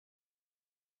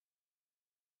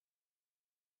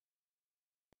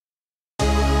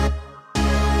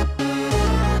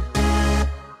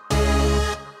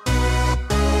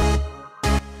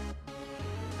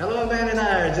Hello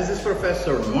mariners, this is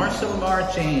Professor Marcel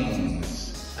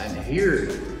Martins. I'm here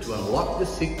to unlock the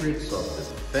secrets of the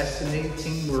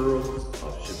fascinating world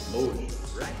of ship motion,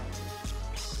 right?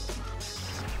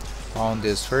 On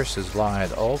this first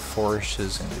slide, all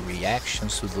forces and the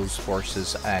reactions to those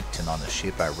forces acting on the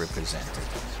ship are represented.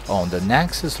 On the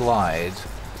next slide,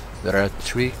 there are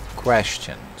 3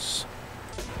 questions.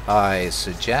 I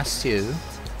suggest you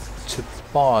to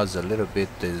pause a little bit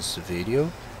this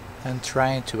video and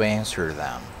try to answer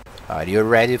them. Are you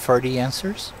ready for the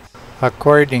answers?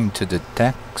 According to the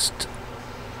text,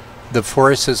 the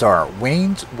forces are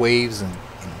wind, waves, and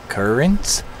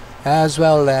currents, as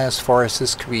well as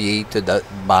forces created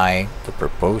by the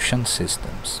propulsion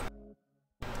systems.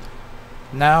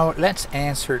 Now let's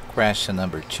answer question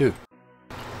number 2.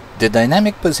 The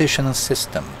dynamic positioning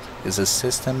system is a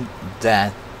system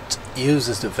that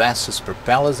uses the vessel's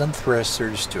propellers and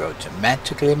thrusters to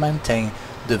automatically maintain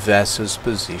the vessel's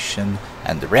position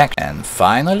and direction. And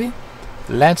finally,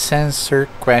 let's answer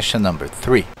question number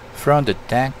 3. From the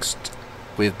text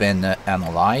we've been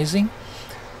analyzing,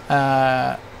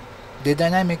 the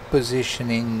dynamic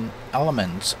positioning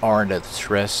elements are the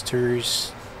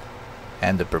thrusters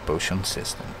and the propulsion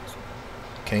system.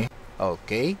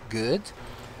 Okay, good.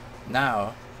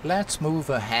 Now let's move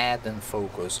ahead and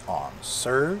focus on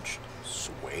surge,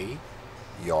 sway,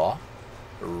 yaw,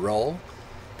 roll,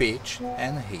 pitch,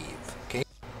 and heave. Okay.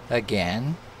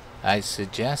 Again, I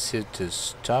suggest you to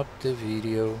stop the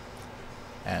video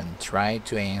and try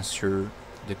to answer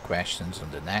the questions on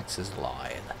the next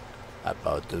slide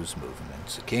about those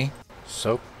movements. Okay.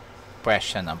 So,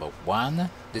 question number 1: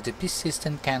 the DP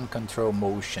system can control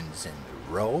motions in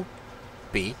roll,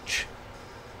 pitch,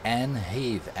 and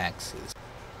heave axis.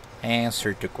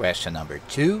 Answer to question number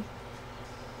 2: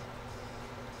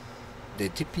 the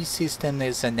DP system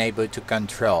is unable to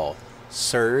control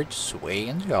surge, sway,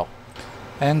 and yaw.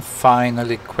 And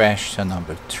finally, question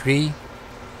number 3: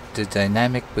 the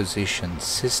dynamic position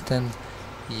system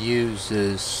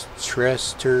uses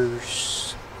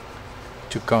thrusters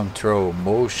to control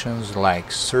motions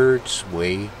like surge,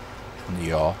 sway, and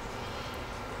yaw.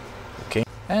 Okay.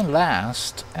 And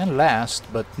last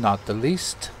but not the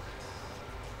least,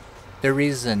 there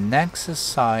is an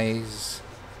exercise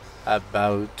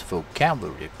about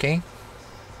vocabulary, okay?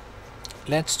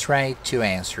 Let's try to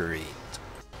answer it.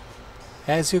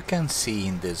 As you can see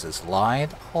in this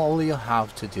slide, all you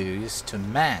have to do is to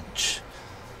match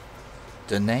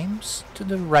the names to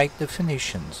the right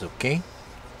definitions, okay?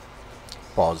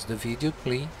 Pause the video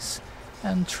please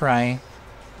and try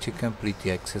to complete the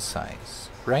exercise,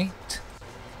 right?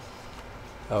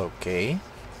 Okay.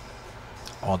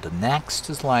 On the next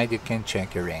slide you can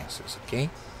check your answers, okay?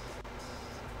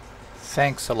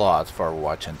 Thanks a lot for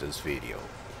watching this video.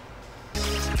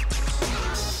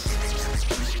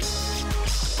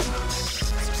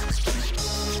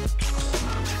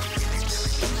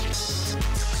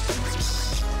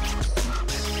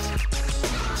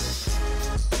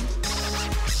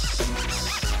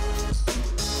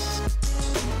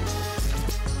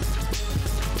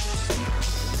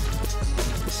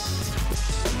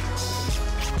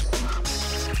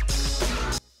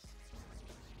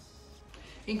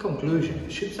 In conclusion,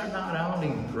 ships are not only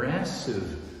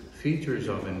impressive features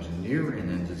of engineering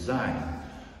and design,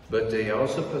 but they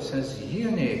also possess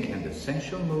unique and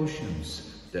essential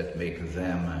motions that make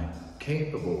them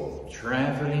capable of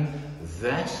traveling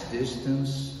vast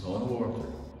distance on water,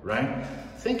 right?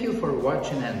 Thank you for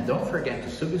watching, and don't forget to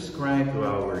subscribe to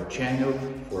our channel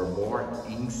for more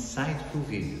insightful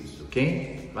videos,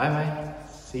 okay? Bye bye,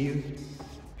 see you.